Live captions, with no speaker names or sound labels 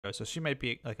So she might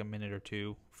be like a minute or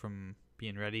two from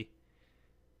being ready.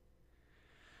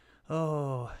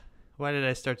 Oh, why did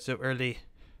I start so early?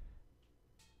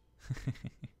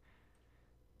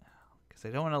 Because I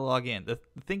don't want to log in. The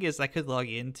thing is, I could log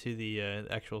into the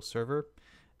actual server,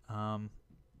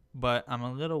 but I'm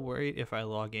a little worried if I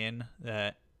log in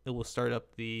that it will start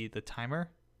up the timer,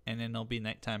 and then it'll be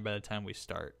nighttime by the time we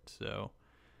start. So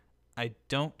I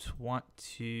don't want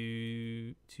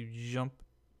to jump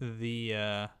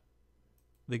the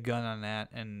gun on that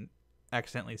and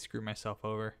accidentally screw myself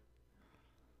over.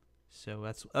 So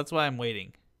that's why I'm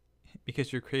waiting,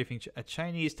 because you're craving a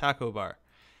Chinese taco bar.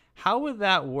 How would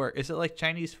that work? Is it like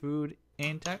Chinese food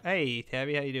and Hey,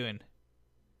 Tabby, how you doing?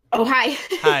 Oh, hi.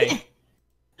 Hi.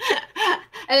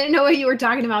 I didn't know what you were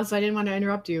talking about, so I didn't want to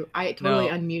interrupt you. I totally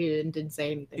No. unmuted and didn't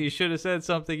say anything. You should have said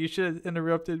something. You should have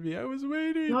interrupted me. I was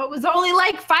waiting. No, it was only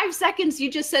like 5 seconds. You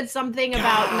just said something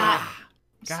about not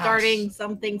starting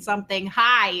something.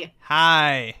 Hi.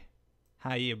 Hi.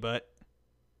 Hi, you butt.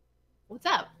 What's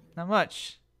up? Not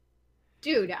much.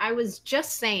 Dude, I was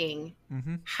just saying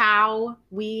how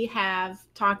we have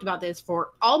talked about this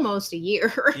for almost a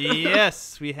year.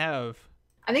 Yes, we have.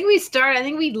 I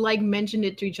think we like mentioned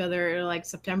it to each other like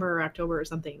September or October or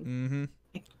something.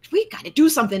 Like, we got to do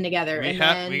something together. We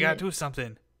got to do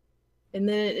something. And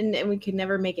then we could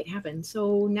never make it happen.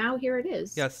 So now here it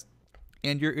is. Yes.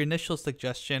 And your initial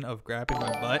suggestion of grabbing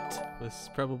my butt was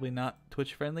probably not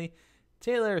Twitch friendly.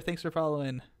 Taylor, thanks for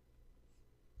following.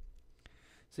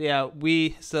 So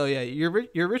your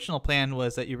original plan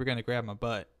was that you were gonna grab my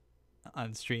butt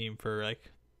on stream for it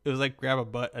was like grab a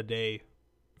butt a day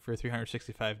for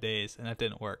 365 days, and that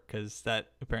didn't work because that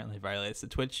apparently violates the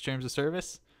Twitch terms of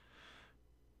service.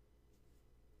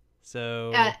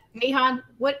 So Nihon,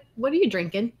 what are you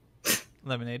drinking?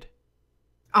 Lemonade.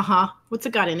 What's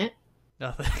it got in it?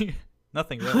 Nothing.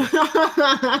 Nothing really.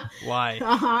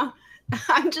 Why?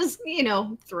 I'm just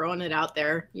throwing it out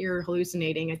there. You're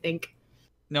hallucinating, I think.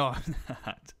 No, I'm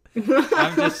not.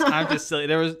 I'm just silly.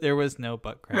 There was no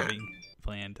butt grabbing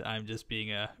planned. I'm just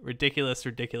being a ridiculous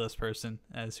person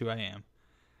as who I am.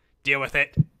 Deal with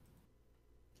it.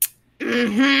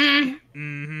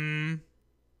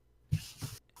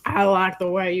 I like the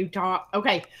way you talk.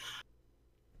 Okay.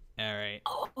 All right.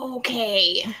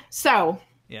 Okay. So.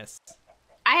 Yes.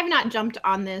 I have not jumped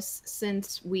on this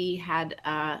since we had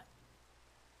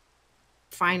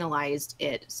finalized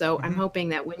it, so I'm hoping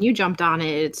that when you jumped on it,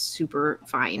 it's super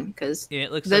fine. Because it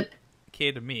looks like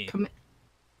okay to me.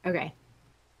 Okay.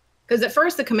 Because at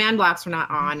first the command blocks were not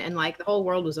on, and like the whole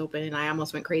world was open, and I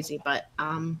almost went crazy. But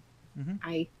I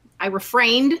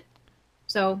refrained.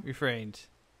 So refrained.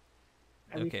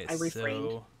 Okay. I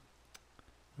refrained.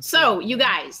 So you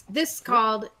guys, this is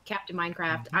called Captain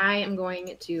Minecraft. I am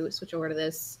going to switch over to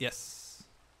this. Yes.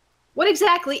 What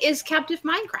exactly is Captive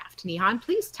Minecraft, Nihon?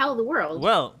 Please tell the world.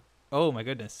 Well, oh my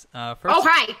goodness. First,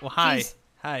 hi. Well, hi. Jeez.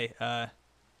 Hi.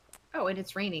 Oh, and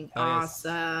it's raining. Oh,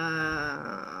 awesome.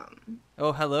 Yes.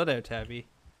 Oh, hello there, Tabby.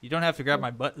 You don't have to grab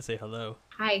my butt to say hello.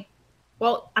 Hi.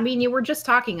 Well, I mean, you were just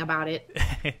talking about it.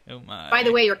 Oh my. By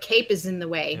the way, your cape is in the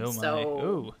way. Oh so. my.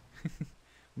 Ooh.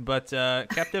 But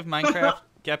Captive Minecraft.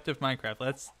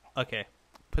 Okay.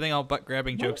 Putting all butt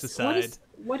grabbing jokes aside.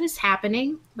 What is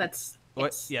happening?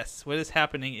 What is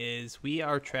happening is we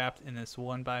are trapped in this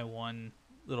 1x1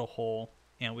 little hole,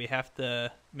 and we have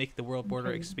to make the world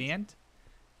border expand.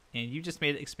 And you just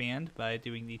made it expand by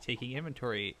doing the taking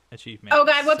inventory achievement. Oh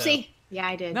god, whoopsie! So, yeah,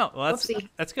 I did. No, well, that's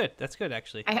good. That's good,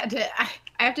 actually. I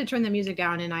have to turn the music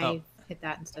down, and I hit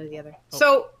that instead of the other. Oh.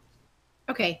 So,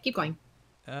 okay, keep going.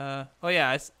 Oh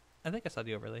yeah, I think I saw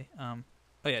the overlay.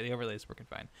 Oh yeah, the overlay is working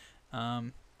fine.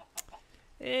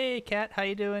 Hey, Kat, how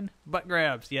you doing? Butt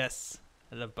grabs, yes.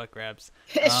 I love butt grabs.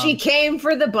 She came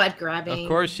for the butt grabbing. Of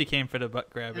course she came for the butt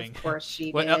grabbing. Of course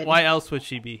she did. Why else would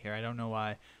she be here? I don't know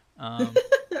why.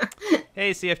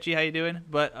 Hey, CFG, how you doing?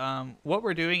 But what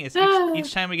we're doing is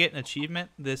each time we get an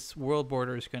achievement, this world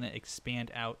border is going to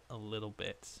expand out a little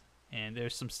bit. And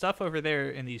there's some stuff over there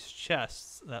in these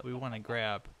chests that we want to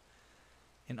grab.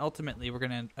 And ultimately, we're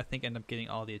going to, I think, end up getting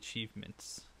all the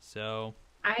achievements. So...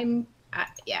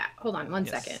 yeah, hold on one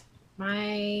second.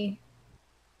 My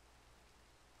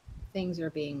things are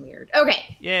being weird.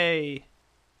 Okay. Yay.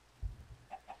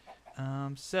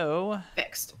 So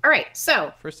fixed. All right.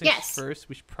 So first things first,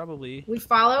 we should probably we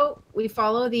follow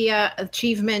the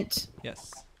achievement.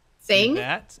 Yes. Thing.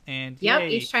 That and yep. Yay.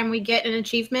 Each time we get an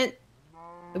achievement,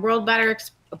 the world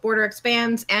border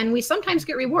expands, and we sometimes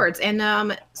get rewards.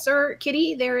 And Sir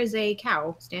Kitty, there is a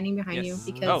cow standing behind you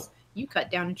because you cut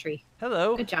down a tree.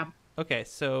 Hello. Good job. Okay,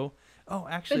 so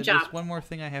actually, there's one more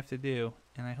thing I have to do,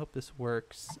 and I hope this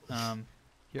works.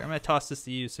 Here, I'm gonna toss this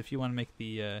to you. So if you want to make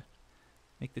the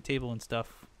table and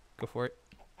stuff, go for it.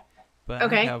 But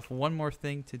okay. I have one more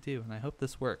thing to do, and I hope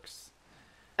this works.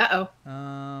 Uh-oh.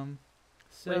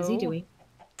 So what is he doing?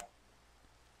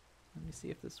 Let me see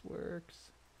if this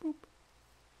works. Boop.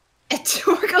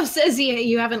 Torgo says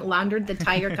you haven't laundered the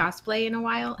tiger cosplay in a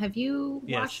while. Have you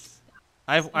watched?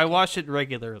 Yes. I wash it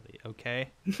regularly, okay?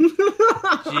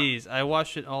 Jeez, I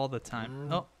wash it all the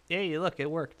time. Oh, hey, look, it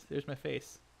worked. There's my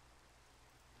face.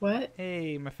 What?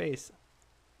 Hey, my face.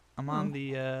 I'm on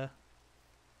the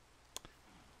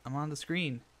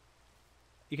screen.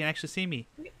 You can actually see me.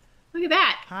 Look at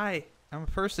that. Hi, I'm a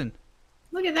person.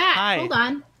 Look at that. Hi. Hold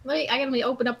on. Wait, I gotta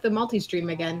open up the multi-stream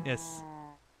again. Yes.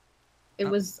 It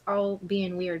was all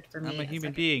being weird for me. I'm a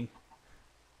human being.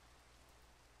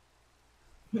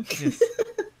 Yes.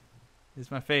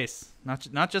 It's my face.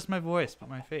 Not just my voice, but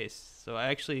my face. So I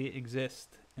actually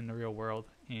exist in the real world,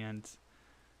 and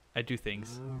I do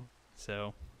things.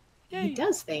 So, yay. He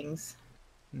does things.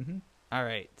 Mm-hmm. All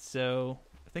right. So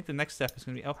I think the next step is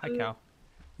going to be... Oh, hi, Cow.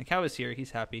 The cow is here.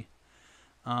 He's happy.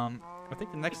 I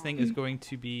think the next thing is going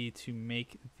to be to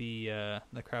make the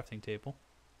crafting table.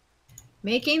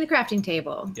 Making the crafting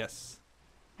table. Yes.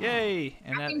 Yay!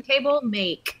 And crafting table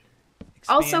make.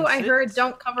 Also, I heard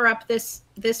don't cover up this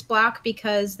block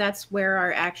because that's where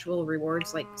our actual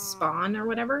rewards like spawn or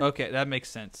whatever. Okay, that makes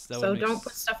sense. So don't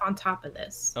put stuff on top of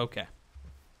this. Okay.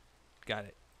 Got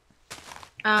it.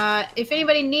 If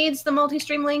anybody needs the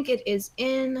multi-stream link, it is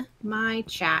in my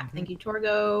chat. Thank you,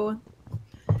 Torgo.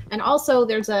 And also,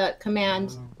 there's a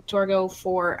command, Torgo,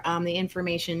 for the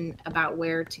information about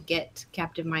where to get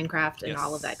Captive Minecraft and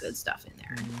all of that good stuff in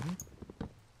there.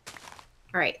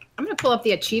 All right, I'm going to pull up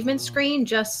the achievement screen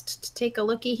just to take a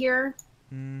looky here.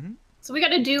 So we got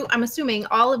to do, I'm assuming,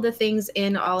 all of the things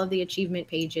in all of the achievement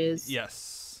pages.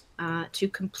 Yes. To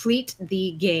complete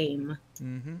the game.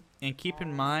 And keep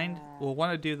in mind, we'll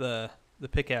want to do the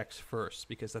pickaxe first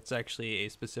because that's actually a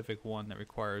specific one that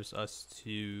requires us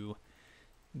to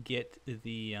get the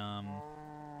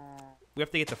we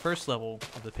have to get the first level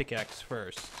of the pickaxe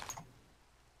first.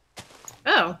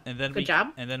 Oh, and then good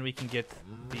job. And then we can get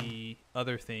the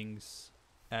other things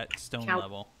at stone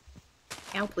level.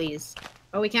 Cow, please.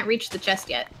 Oh, we can't reach the chest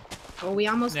yet. Oh, we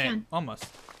almost can. Almost.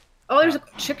 Oh, there's a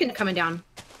chicken coming down.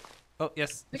 Oh,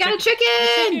 yes. We got a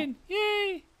chicken!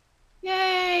 Yay!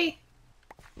 Yay!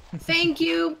 Thank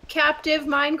you, captive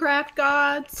Minecraft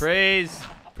gods. Praise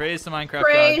the Minecraft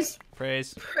gods.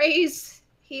 Praise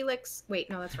Helix.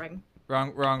 Wait, no, that's wrong.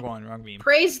 Wrong one. Wrong beam.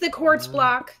 Praise the quartz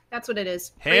block. That's what it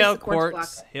is. Hail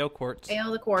quartz. Hail quartz.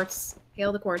 Hail the quartz.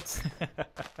 Hail the quartz.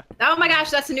 Oh my gosh,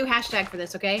 that's a new hashtag for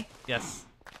this, okay? Yes.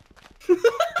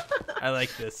 I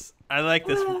like this.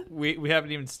 We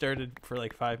haven't even started for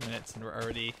like 5 minutes and we're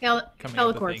already coming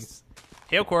up with things.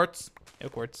 Hail quartz. Hail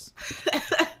quartz.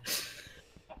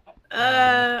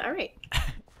 All right.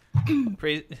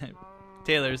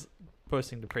 Taylor's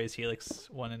posting the Praise Helix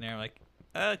one in there, like,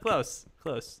 close.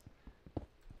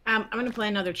 I'm gonna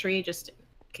plant another tree just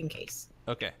in case.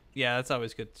 Okay. Yeah, that's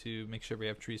always good to make sure we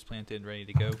have trees planted ready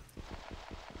to go.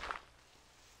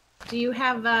 Do you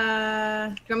have,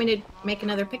 do you want me to make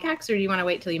another pickaxe, or do you want to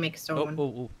wait till you make a stone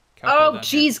one? Oh,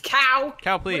 jeez, cow!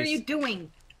 Cow, please. What are you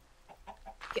doing?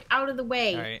 Get out of the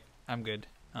way. All right, I'm good.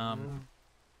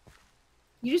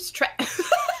 You just try...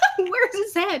 Where's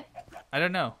his head? I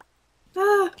don't know.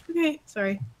 Okay,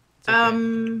 sorry.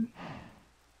 Okay.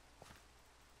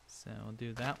 So we'll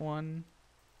do that one.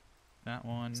 That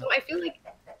one. So I feel like...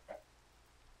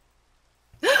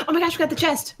 Oh my gosh, we got the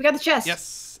chest! We got the chest!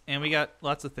 Yes, and we got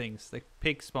lots of things. Like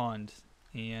pig spawned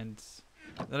and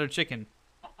another chicken.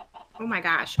 Oh my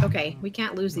gosh, okay. We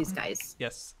can't lose these guys.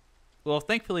 Yes. Well,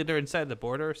 thankfully they're inside the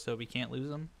border, so we can't lose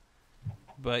them.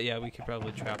 But yeah, we could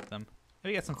probably trap them. Oh,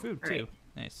 we got some food, too. Right.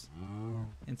 Nice.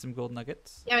 And some gold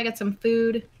nuggets. Yeah, we got some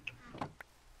food.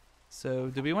 So,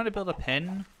 do we want to build a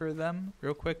pen for them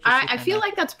real quick? I feel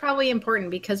like that's probably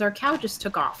important because our cow just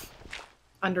took off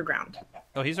underground.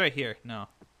 Oh, he's right here. No.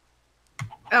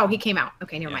 Oh, he came out.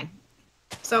 Okay, never mind.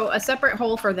 So, a separate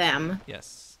hole for them.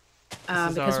 Yes.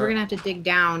 Because we're going to have to dig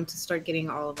down to start getting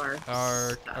all of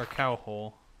our cow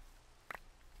hole.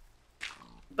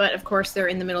 But, of course, they're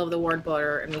in the middle of the ward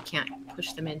border, and we can't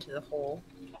push them into the hole.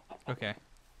 Okay.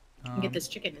 Get this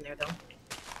chicken in there, though.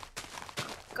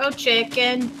 Go,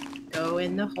 chicken. Go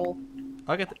in the hole.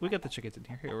 We got the chickens in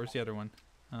here. Here, where's the other one?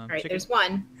 All right, chicken. There's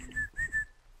one.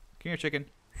 Come here, chicken.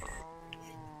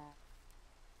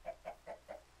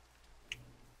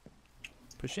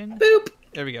 Push in. Boop.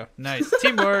 There we go. Nice.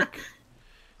 Teamwork.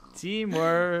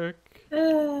 Teamwork.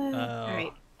 All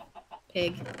right.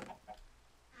 Pig.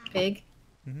 Pig.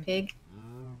 Mm-hmm. Pig.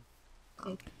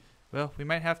 Well, we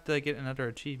might have to get another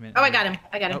achievement. Oh, I got him.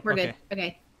 We're okay. good.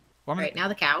 Okay. Well, All right, now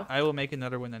the cow. I will make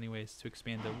another one anyways to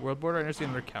expand the world border. I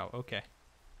understand another cow. Okay.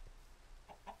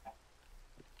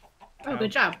 Oh,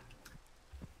 good job.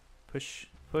 Push,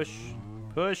 push,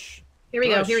 push. Here we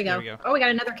go. Push. Here we There go. we go. Oh, we got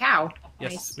another cow.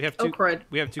 Yes, Nice. we have two. Oh, crud.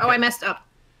 We have two. Oh, I messed up.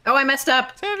 Oh, I messed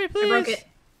up. Tabby, please. I broke it.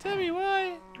 Tabby,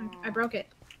 why? I broke it.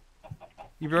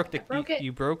 You broke the. broke it.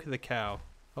 You broke the cow.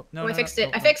 Oh no! Oh, no, I fixed no,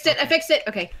 it. no, I fixed no. it. I fixed it.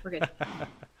 Okay, we're good.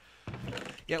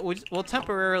 Yeah, we'll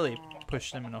temporarily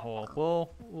push them in a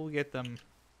hole. We'll get them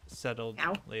settled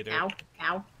Cow. later. Cow.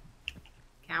 Cow.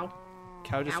 Cow.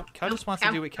 Cow just wants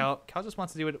to do what cow just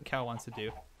wants to do what cow wants to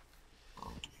do.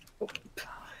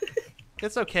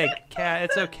 It's okay, cat.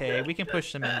 It's okay. We can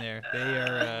push them in there. They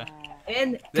are.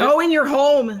 And go in your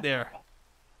home. They're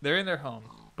in their home,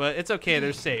 but it's okay.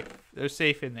 They're safe. They're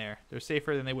safe in there. They're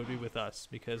safer than they would be with us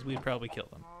because we'd probably kill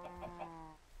them.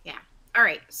 Yeah. All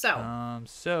right. So.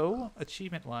 So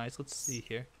achievement-wise, let's see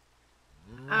here.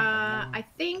 I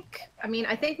think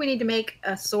we need to make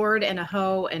a sword and a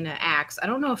hoe and an axe. I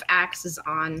don't know if axe is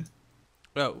on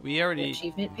Oh, we the already.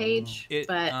 achievement page,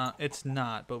 but It's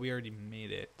not, but we already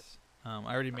made it. I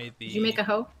already made the. did you make a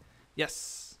hoe?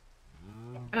 Yes.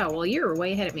 Oh, well, you're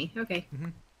way ahead of me. Okay.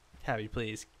 Tabby,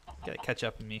 please. Gotta catch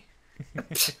up with me.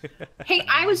 Hey,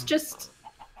 I was just,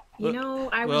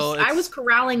 I was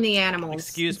corralling the animals.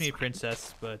 Excuse me,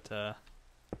 princess, but I'm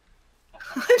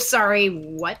sorry.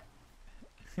 What?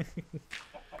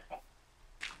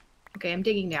 Okay, I'm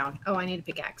digging down. Oh, I need a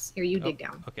pickaxe. Here, you dig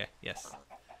down. Okay, yes.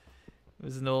 It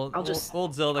was an old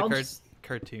old Zelda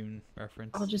cartoon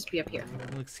reference. I'll just be up here.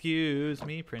 Well, excuse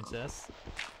me, princess.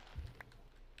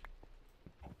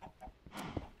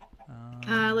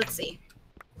 Let's see.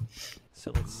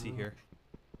 So let's see here.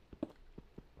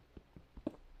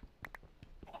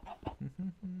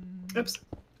 Oops.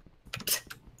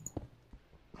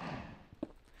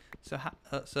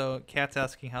 So Kat's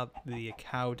asking how the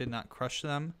cow did not crush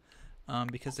them,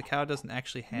 because the cow doesn't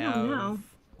actually have. Oh, no.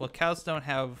 Well,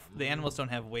 the animals don't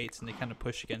have weights, and they kind of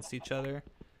push against each other,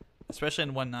 especially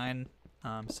in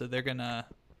 1.9. So they're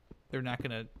not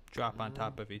gonna drop on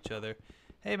top of each other.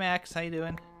 Hey Max, how you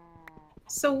doing?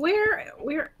 So where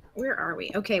are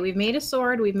we? Okay, we've made a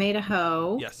sword. We've made a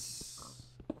hoe. Yes.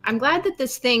 I'm glad that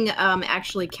this thing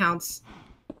actually counts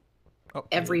Oh,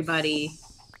 everybody,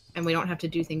 and we don't have to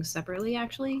do things separately.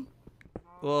 Actually.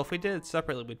 Well, if we did it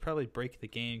separately, we'd probably break the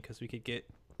game because we could get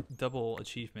double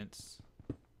achievements.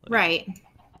 Right.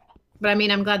 But I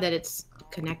mean, I'm glad that it's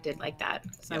connected like that,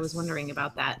 because I was Yes. wondering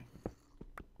about that.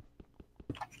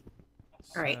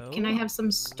 All right, So- can I have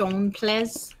some stone,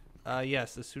 please?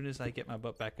 Yes, as soon as I get my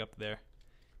butt back up there.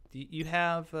 You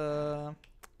have, so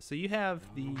you have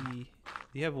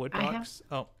you have wood I have- blocks?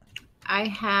 Oh, I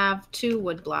have 2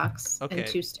 wood blocks Okay, and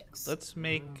 2 sticks. let's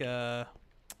make some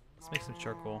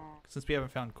charcoal. Since we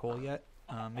haven't found coal yet,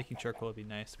 making charcoal would be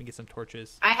nice. We can get some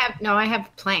torches. I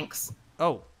have planks.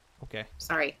 Oh, okay.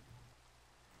 Sorry.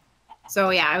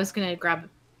 So yeah, I was gonna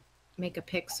make a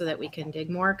pick so that we can dig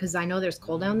more, because I know there's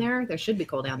coal down there. There should be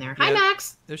coal down there. Hi, Yeah.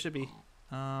 Max. There should be.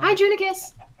 Hi,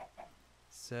 Junicus.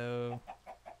 So,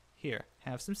 here,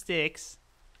 have some sticks.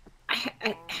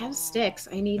 I have sticks.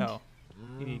 I need. Oh,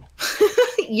 you need,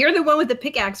 You're the one with the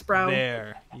pickaxe, bro.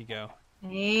 there you go.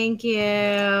 Thank you.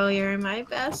 You're my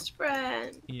best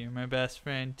friend. You're my best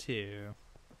friend too.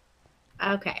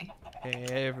 Okay.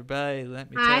 Hey everybody, let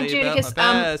me Hi, tell you about Judicus.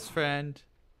 my best friend.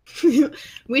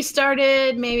 We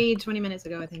started maybe 20 minutes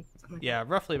ago, I think. Something like Yeah,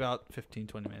 roughly about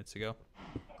 15-20 minutes ago.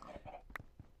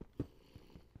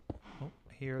 Oh,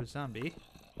 I hear a zombie.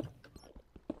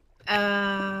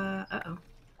 Uh-oh.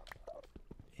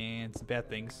 And some bad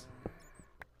things.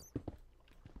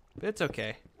 But it's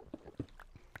okay.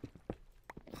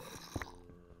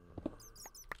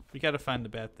 We gotta find the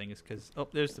bad things, because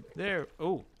they're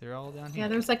all down here. Yeah,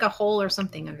 there's like a hole or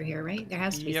something under here, right? There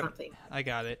has to be Yep. something. I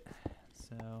got it.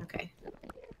 So Okay.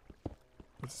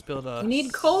 let's build a We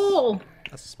need coal.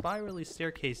 a spirally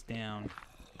staircase down.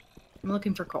 I'm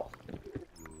looking for coal.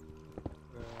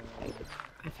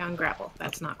 I found gravel.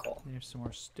 That's not coal. There's some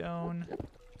more stone.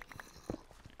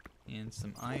 And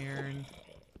some iron.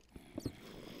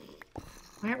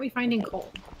 Why aren't we finding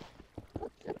coal?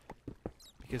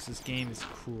 Because this game is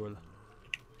cruel.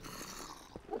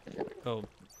 Oh,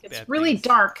 It's bad really things.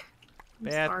 dark. I'm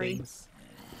Bad sorry. things.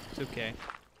 It's okay.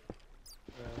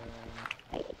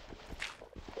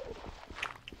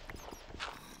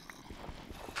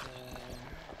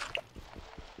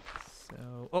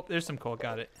 So, oh, there's some coal.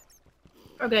 Got it.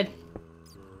 Oh, good.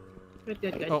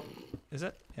 Good. Oh, is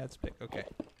it? Yeah, it's big. Okay.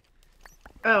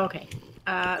 Oh, okay.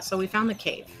 So we found the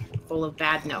cave full of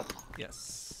bad nope.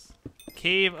 Yes.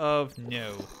 Cave of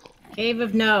No. Cave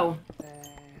of No.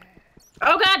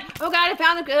 Oh god! Oh god! I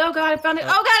found it! Oh god! I found it! Oh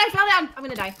god! I fell down! I'm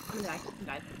gonna die. I'm gonna die. I'm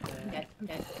dead. I'm dead. I'm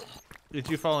dead. Did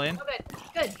you fall in? Oh good.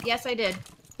 Good. Yes, I did.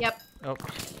 Yep. Oh.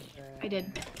 I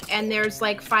did. And there's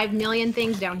like 5 million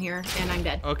things down here, and I'm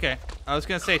dead. Okay. I was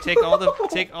gonna say take all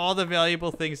the valuable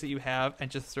things that you have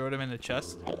and just throw them in the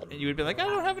chest, and you would be like, I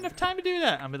don't have enough time to do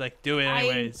that. I'd be like, do it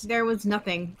anyways. There was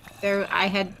nothing.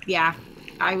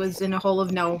 I was in a hole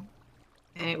of no,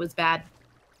 and it was bad.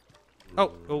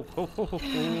 Oh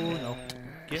no.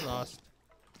 Get lost.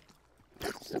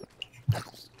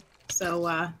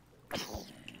 So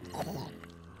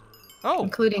Oh,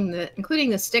 including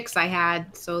the sticks I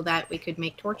had so that we could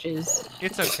make torches.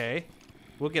 it's okay.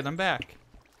 We'll get them back.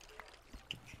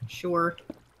 Sure.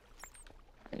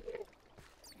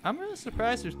 I'm really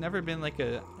surprised there's never been like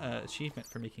a achievement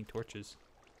for making torches.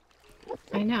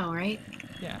 I know, right?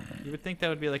 Yeah, you would think that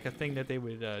would be like a thing that they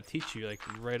would teach you like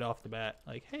right off the bat.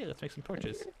 Like, hey, let's make some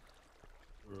torches.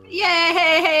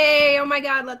 Yay! Oh my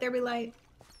god, let there be light.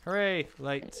 Hooray,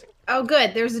 light. Oh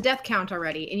good, there's a death count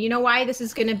already. And you know why this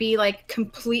is gonna be like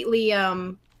completely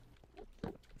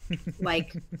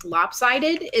like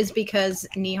lopsided is because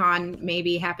Nihon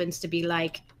maybe happens to be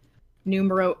like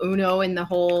numero uno in the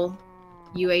whole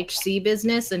UHC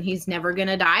business and he's never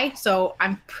gonna die. So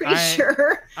I'm pretty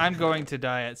sure I'm going to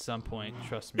die at some point,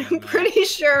 trust me. I'm pretty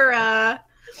sure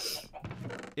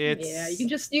it's yeah, you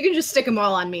can just stick them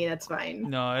all on me, that's fine.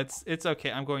 No, it's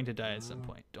okay. I'm going to die at some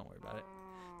point. Don't worry about it.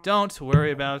 Don't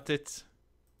worry about it.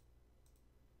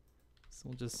 So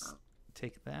we'll just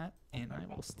take that and I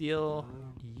will steal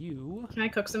you. Can I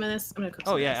cook some of this? I'm gonna cook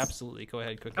some Oh of yeah, this. absolutely. Go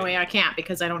ahead, cook it. Oh yeah, I can't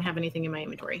because I don't have anything in my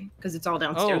inventory because it's all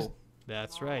downstairs. Oh,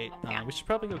 that's right. Yeah. We should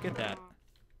probably go get that.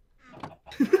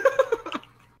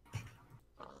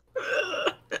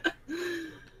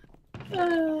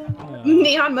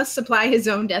 Neon must supply his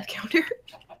own death counter.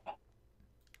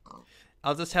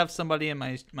 I'll just have somebody in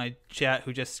my chat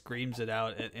who just screams it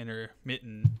out at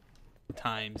intermittent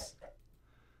times.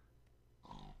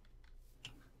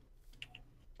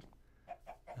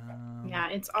 Yeah,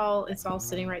 it's all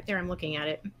sitting right there. I'm looking at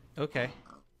it. Okay.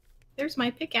 There's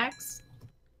my pickaxe,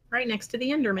 right next to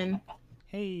the Enderman.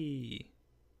 Hey.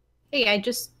 Hey, I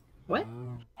just what?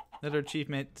 Another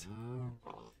achievement.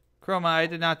 Chroma, I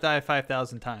did not die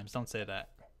 5,000 times. Don't say that.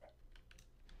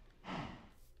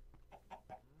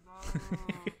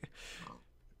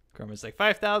 Chroma's like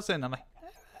 5,000. I'm like,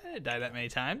 I didn't die that many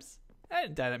times. I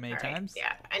didn't die that many times.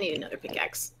 Yeah, I need another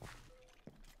pickaxe.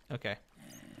 Okay.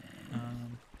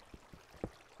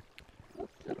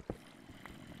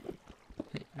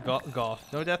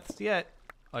 Golf. No deaths yet.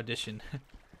 Audition.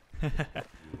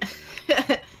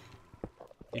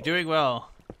 You're doing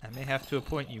well. I may have to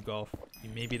appoint you, Golf. You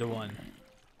may be the one.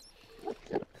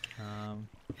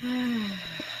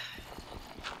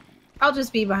 I'll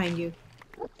just be behind you.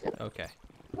 Okay.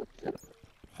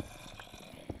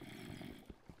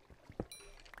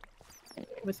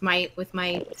 With my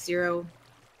 0.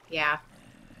 Yeah.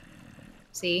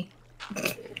 See?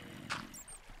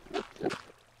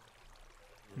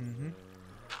 Mm-hmm.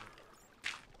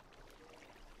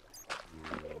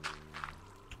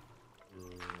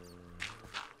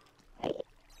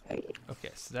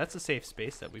 Okay, so that's a safe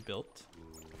space that we built.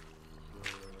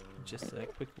 Just a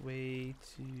quick way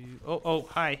to... Oh,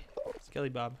 hi. Skelly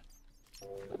Bob.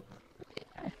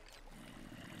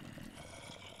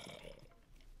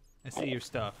 I see your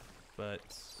stuff, but...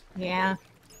 Yeah.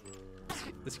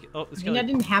 The I mean, Skelly... I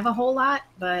didn't have a whole lot,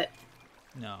 but...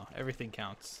 No, everything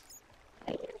counts.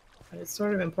 But it's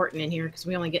sort of important in here because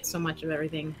we only get so much of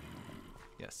everything.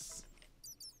 Yes.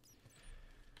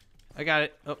 I got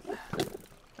it. Oh.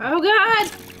 Oh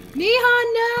god!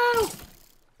 Nihon, no!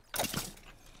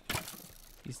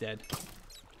 He's dead.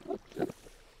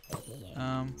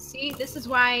 See, this is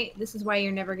why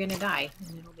you're never gonna die,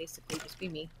 and it'll basically just be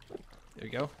me. There we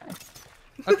go.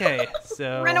 Okay,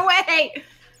 so Run away!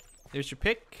 there's your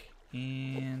pick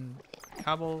and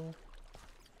cobble.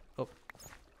 Oh,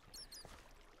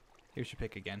 here's your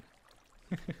pick again.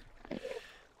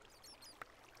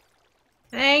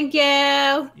 Thank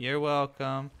you. You're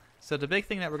welcome. So the big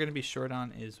thing that we're going to be short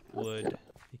on is wood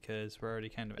because we're already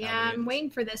kind of Yeah, out of I'm it. waiting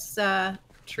for this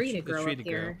tree to grow up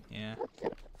here. Yeah.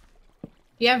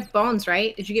 You have bones,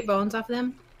 right? Did you get bones off of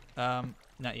them?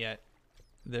 Not yet.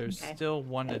 There's Okay. still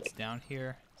one that's down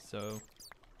here. So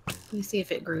Let me see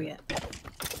if it grew yet.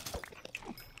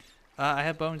 I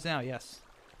have bones now. Yes.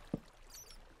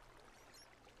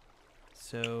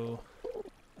 So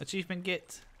achievement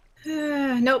get.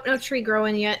 Nope, no tree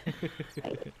growing yet.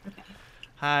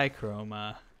 Hi,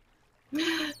 Chroma.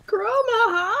 Chroma,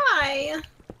 hi!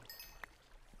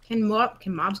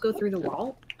 Can mobs go through the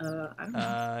wall? I don't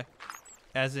know.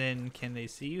 As in, can they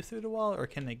see you through the wall, or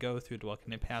can they go through the wall?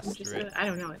 Can they pass through it? I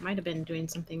don't know. It might have been doing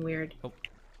something weird. Oh.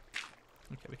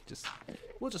 Okay,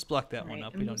 we'll just block that one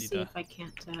up. We don't need to. See if I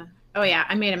can't. Oh yeah,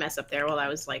 I made a mess up there while I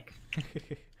was like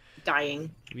dying.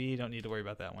 We don't need to worry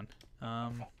about that one.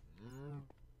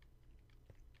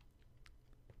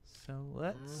 So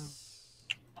let's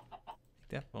take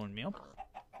that bone meal.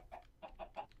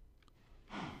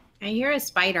 I hear a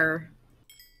spider.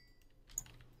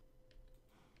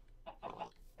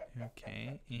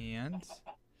 Okay, and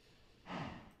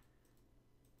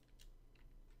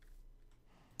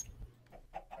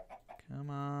come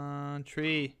on,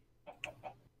 tree.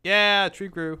 Yeah, tree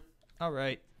grew. All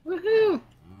right. Woohoo!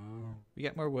 We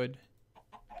got more wood.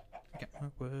 We got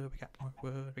more wood. We got more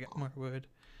wood. We got more wood.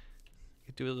 We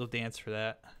could do a little dance for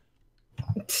that.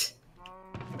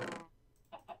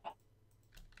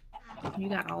 You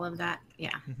got all of that? Yeah.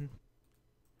 Mm-hmm.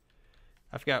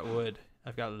 I've got wood.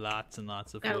 I've got lots and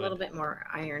lots of wood. Got a little bit more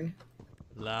iron.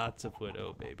 Lots of wood,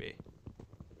 oh baby.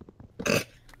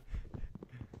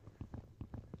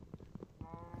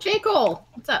 J. Cole,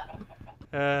 what's up?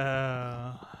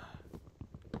 Uh,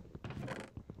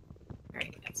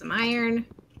 Alright, got some iron.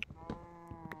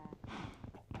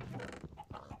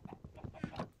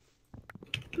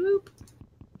 Boop.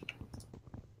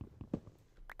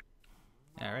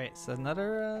 Alright, so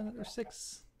another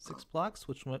six blocks,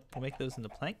 which we'll make those into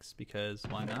planks because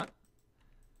why not?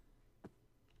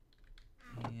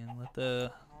 And let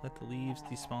the leaves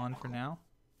despawn for now.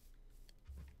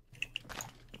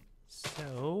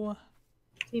 So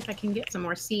See if I can get some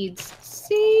more seeds.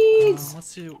 Seeds! let's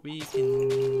see what we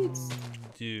can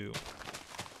do.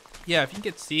 Yeah, if you can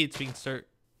get seeds, we can start.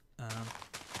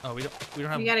 Oh, we don't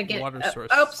have You gotta get water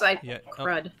source. Oops, I yet.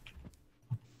 crud.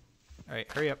 Oh. All right,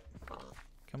 hurry up.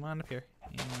 Come on up here.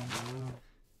 And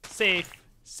safe.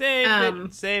 Saved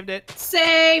it. Saved it.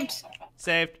 Saved!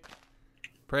 Saved.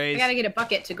 Praise. I gotta get a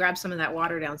bucket to grab some of that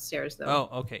water downstairs, though.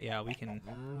 Oh, okay. Yeah, we can.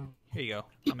 Here you go.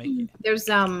 I'll make you. There's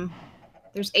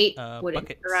 8 wooden.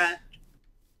 Buckets.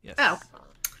 Yes. Oh.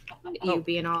 Look at you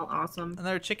being all awesome.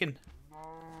 Another chicken.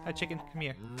 Hi, chicken. Come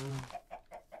here.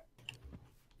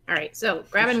 All right, so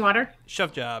grabbing water.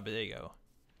 Shove job. There you go.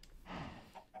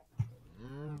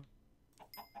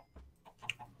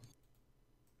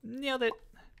 Nailed it.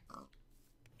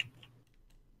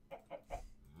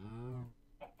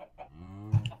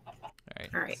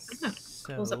 All right, I'm gonna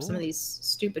close up some of these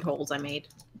stupid holes I made.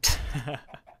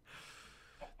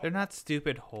 They're not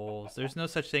stupid holes. There's no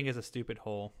such thing as a stupid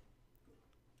hole.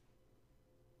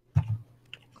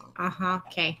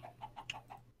 Okay.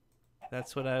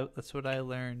 That's what I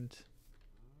learned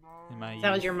in my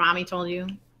That was youth. your mommy told you?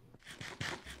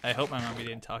 I hope my mommy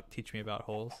didn't teach me about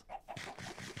holes.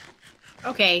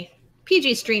 Okay.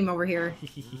 PG stream over here.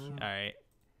 All right.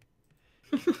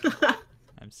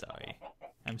 I'm sorry.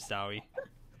 I'm sorry.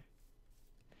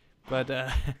 But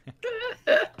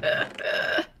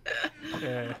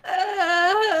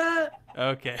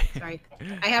okay. Sorry.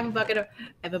 I have a bucket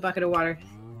of water.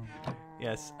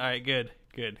 Yes. All right. Good.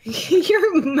 Good.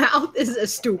 Your mouth is a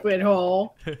stupid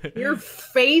hole. Your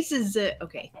face is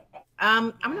okay.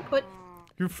 I'm gonna put.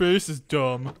 Your face is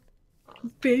dumb.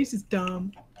 Your face is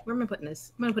dumb. Where am I putting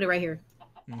this? I'm gonna put it right here.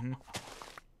 Mhm.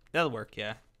 That'll work.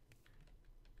 Yeah.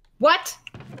 What?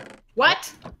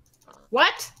 What?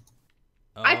 What?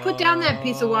 I put down that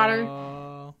piece of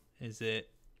water. Is it?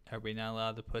 Are we not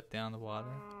allowed to put down the water?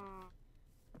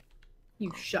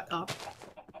 You shut up.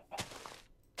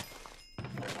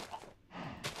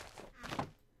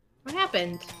 What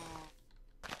happened?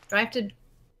 Do I have to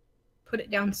put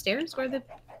it downstairs where the I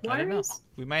don't water know. is?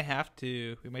 We might have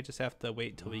to. We might just have to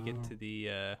wait till we get to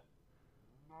the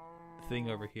thing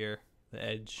over here, the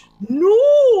edge.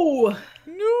 No!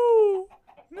 No,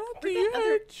 not the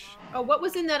edge. Oh, what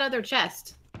was in that other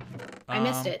chest? I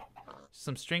missed it.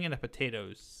 Some string and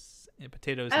potatoes.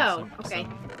 Potatoes Oh, and okay.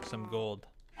 some gold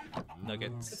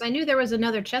nuggets. Because I knew there was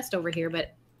another chest over here,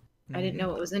 but I didn't know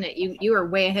what was in it. You were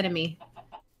way ahead of me.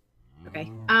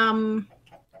 Okay.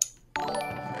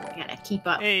 Gotta keep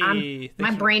up. Hey,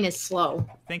 My brain is slow.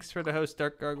 Thanks for the host,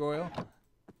 Dark Gargoyle.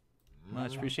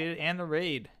 Much appreciated. And the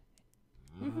raid.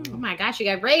 Oh my gosh, you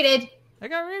got raided. I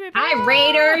got raided. Hi,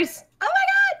 raiders. Oh my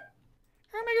god.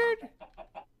 Oh my god.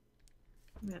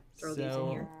 I'm gonna throw these in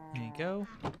here. There you go.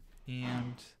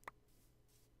 And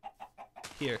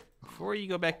here, before you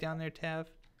go back down there, Tav,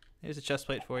 there's a chest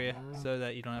plate for you so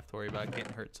that you don't have to worry about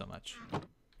getting hurt so much.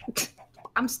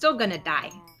 I'm still gonna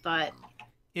die, but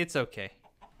It's okay.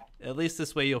 At least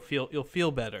this way you'll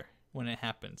feel better when it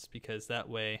happens, because that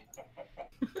way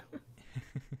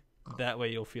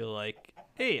you'll feel like,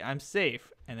 hey, I'm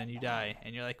safe, and then you die,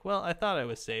 and you're like, well, I thought I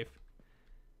was safe.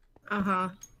 Uh-huh.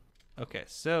 Okay,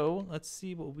 so let's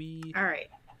see what we. All right.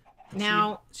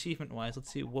 Now, achievement-wise,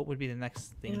 let's see what would be the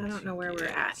next thing. I don't know where we're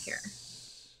at here.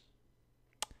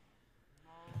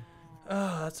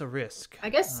 Oh, that's a risk. I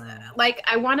guess, like,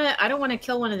 I don't want to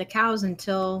kill one of the cows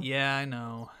until. Yeah, I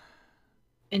know.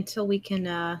 Until we can.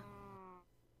 I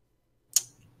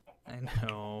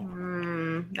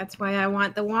know. That's why I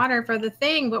want the water for the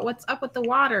thing. But what's up with the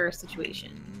water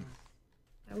situation?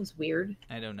 That was weird.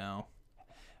 I don't know.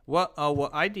 What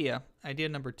idea? Idea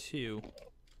number 2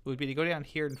 would be to go down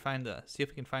here and see if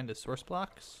we can find the source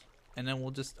blocks, and then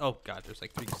we'll just. Oh God, there's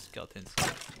like 3 skeletons.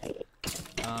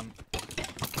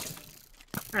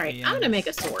 All right, I'm gonna make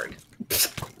a sword.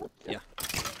 Yeah.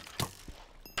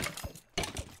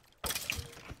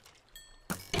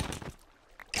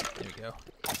 There we go.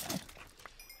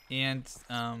 And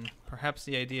perhaps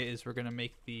the idea is we're gonna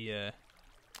make the.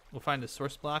 We'll find the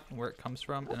source block and where it comes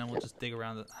from, and then we'll just dig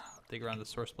around the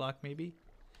source block maybe,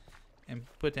 and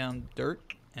put down dirt,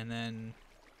 and then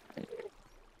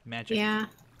magic. Yeah.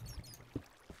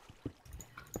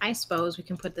 I suppose we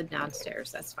can put them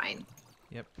downstairs. That's fine.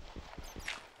 Yep.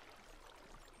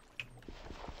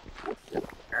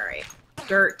 All right.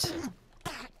 Dirt.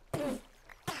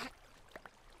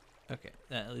 Okay,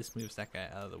 that at least moves that guy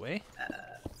out of the way.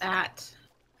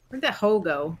 Where'd that hoe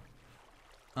go?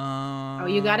 Oh,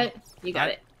 you got it? You got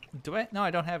it. Do I? No,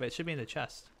 I don't have it. It should be in the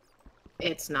chest.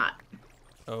 It's not.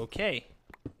 Okay.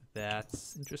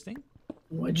 That's interesting.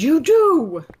 What'd you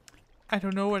do? I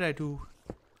don't know what I do.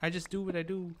 I just do what I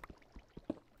do.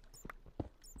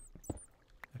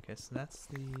 Okay, so that's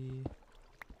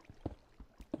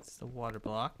the water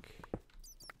block.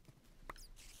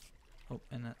 Oh,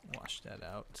 and that wash that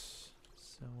out.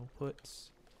 So we'll put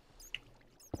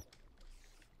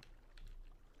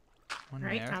one All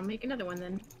right, there. I'll make another one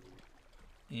then.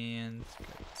 And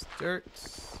dirt.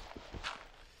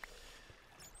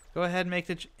 Go ahead and make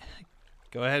the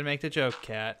joke,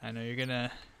 Cat. I know you're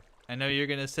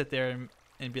gonna sit there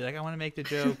and be like, I want to make the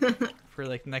joke for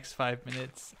like the next 5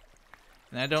 minutes.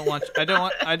 And I don't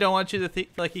want you to think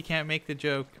like you can't make the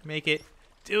joke. Make it.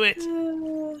 Do it.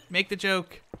 Make the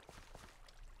joke.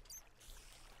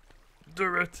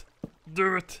 Do it.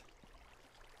 Do it.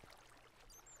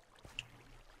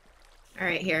 All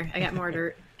right, here. I got more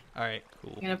dirt. All right,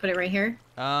 cool. You're gonna put it right here?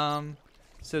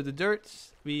 So the dirt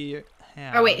we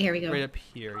have. Oh wait, here we go. Right up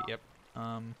here. Yep.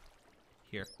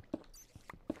 Here.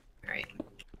 All right.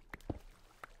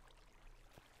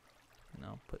 And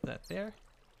I'll put that there.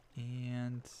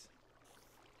 And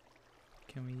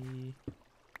can we?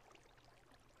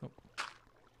 Oh.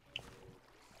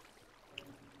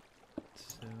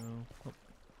 So. Oh.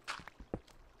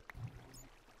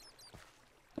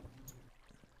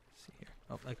 Let's see here.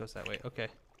 Oh, that goes that way. Okay.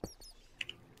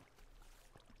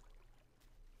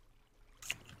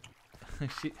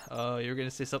 Oh, you were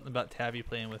gonna say something about Tabby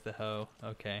playing with the hoe.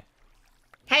 Okay.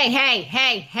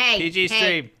 Hey. PG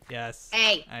stream. Yes.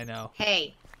 Hey. I know.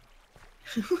 Hey.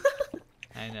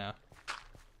 I know.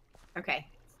 Okay.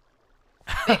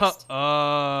 Oh,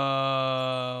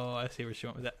 I see where she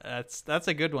went with that. That's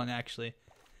a good one, actually.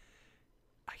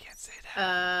 I can't say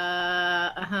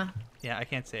that. Yeah, I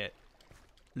can't say it.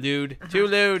 Lewd. Too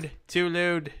lewd. Too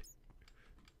lewd.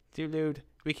 Too lewd.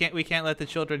 We can't let the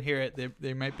children hear it.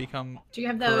 They might become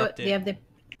corrupted. Do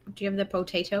you have the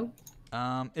potato?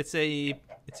 It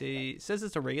says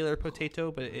it's a regular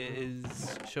potato, but it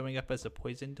is showing up as a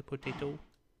poisoned potato.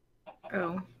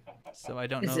 Oh. So I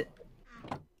don't know.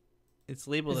 It's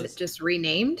labeled as. Is it just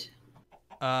renamed?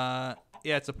 Yeah,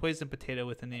 it's a poisoned potato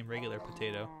with the name regular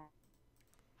potato.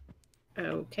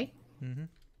 Okay. Mhm.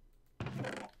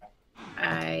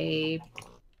 I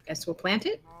guess we'll plant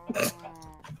it.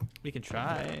 We can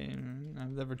try.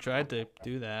 I've never tried to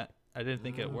do that. I didn't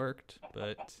think it worked,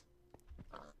 but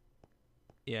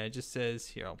yeah, it just says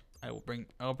here.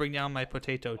 I'll bring down my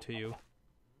potato to you.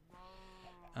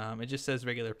 It just says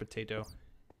regular potato.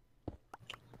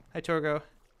 Hi, Torgo.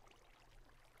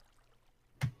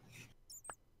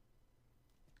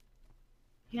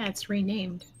 Yeah, it's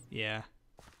renamed. Yeah.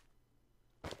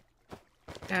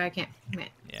 I can't.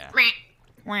 Yeah.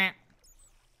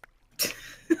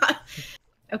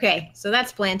 Okay, so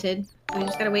that's planted. So we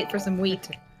just gotta wait for some wheat.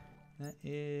 That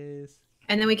is.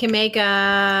 And then we can make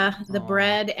the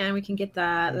bread, and we can get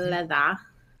the leather.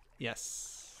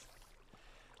 Yes.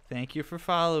 Thank you for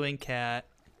following, Cat.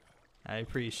 I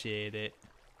appreciate it.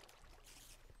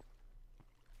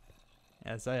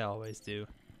 As I always do.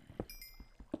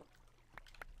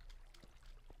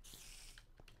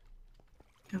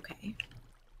 Okay.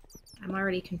 I'm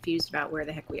already confused about where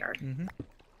the heck we are.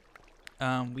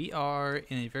 We are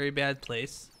in a very bad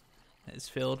place. It's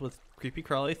filled with creepy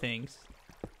crawly things.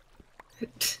 I'm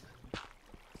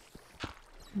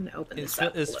gonna open It's, this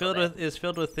up. it's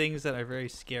filled with things that are very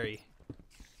scary.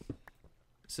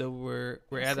 So we're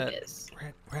Yes, at it is.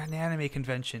 we're at an anime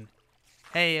convention.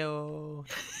 Heyo.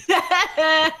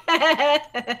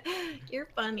 You're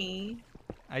funny.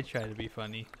 I try to be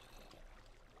funny.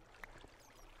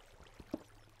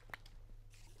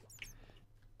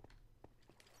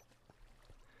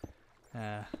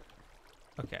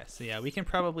 Okay, so yeah, we can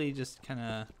probably just kind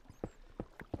of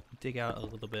dig out a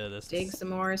little bit of this. Dig some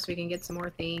more so we can get some more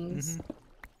things.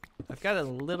 I've got a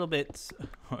little bit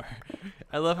more.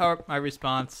 I love how my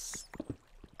response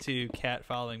to Kat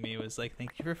following me was like,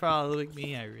 "Thank you for following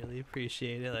me. I really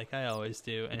appreciate it, like I always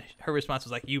do." And her response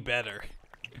was like, "You better."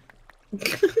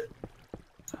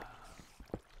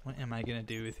 What am I gonna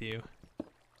do with you?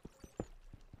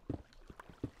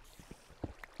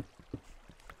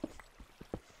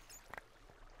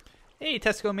 Hey,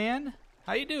 Tesco man,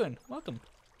 how you doing? Welcome.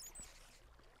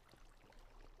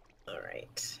 All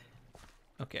right.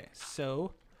 Okay,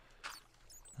 so,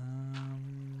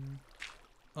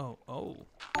 oh.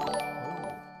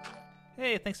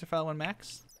 Hey, thanks for following,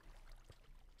 Max.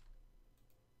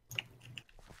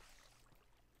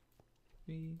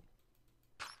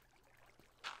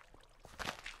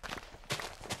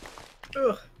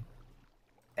 Ugh.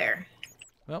 There.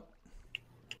 Well.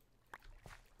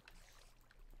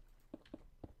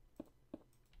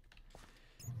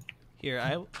 Here,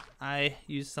 I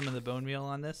used some of the bone meal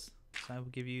on this, so I will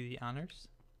give you the honors.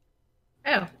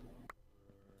 Oh.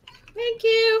 Thank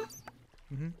you.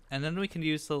 And then we can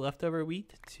use the leftover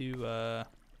wheat to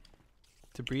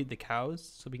breed the cows,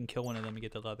 so we can kill one of them and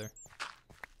get the leather.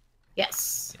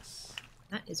 Yes. Yes.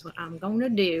 That is what I'm going to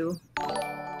do.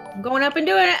 I'm going up and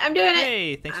doing it. I'm doing it.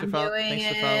 Hey, thanks for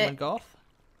following golf.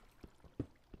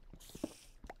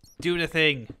 Do the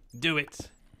thing. Do it.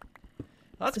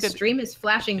 Well, that's The good. stream is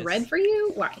flashing Yes. red for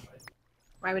you? Why?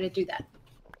 Why would it do that?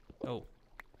 Oh.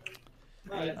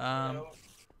 Oh.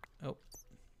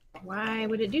 Why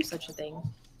would it do such a thing?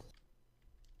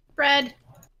 Bread.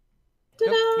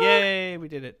 Ta-da! Oh, yay, we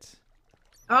did it.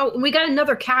 Oh, we got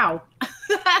another cow.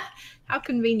 How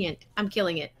convenient. I'm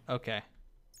killing it. Okay.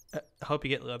 I hope you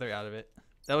get leather out of it.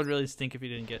 That would really stink if you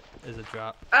didn't get as a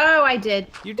drop. Oh, I did.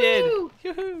 You did. Woo!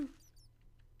 Yoo-hoo.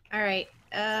 All right.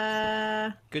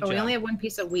 Good We job. only have one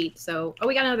piece of wheat, so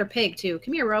we got another pig too.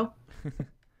 Come here, bro.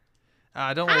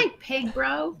 Don't Hi, worry. pig,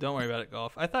 bro. Don't worry about it,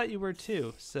 golf. I thought you were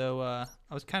too. So I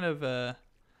was kind of a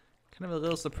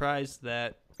little surprised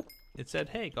that it said,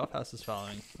 "Hey, golf house is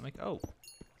following." I'm like, "Oh,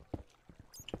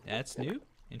 that's new.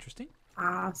 Interesting."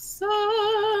 Awesome.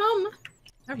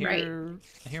 All right.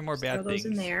 I hear more bad Throw those things.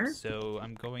 in there. So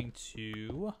I'm going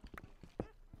to I'm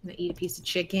gonna eat a piece of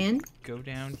chicken. go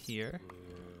down here.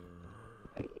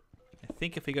 I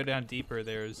think if we go down deeper,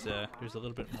 there's a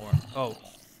little bit more. Oh,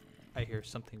 I hear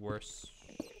something worse.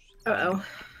 Uh-oh. All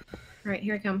right,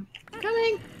 here I come.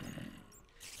 Coming.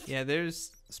 Yeah,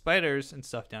 there's spiders and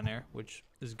stuff down there, which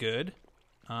is good.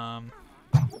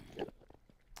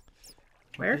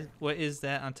 Where? What is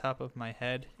that on top of my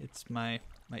head? It's my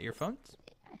earphones,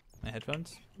 my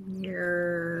headphones.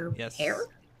 Your Yes. hair?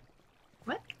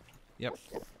 What? Yep.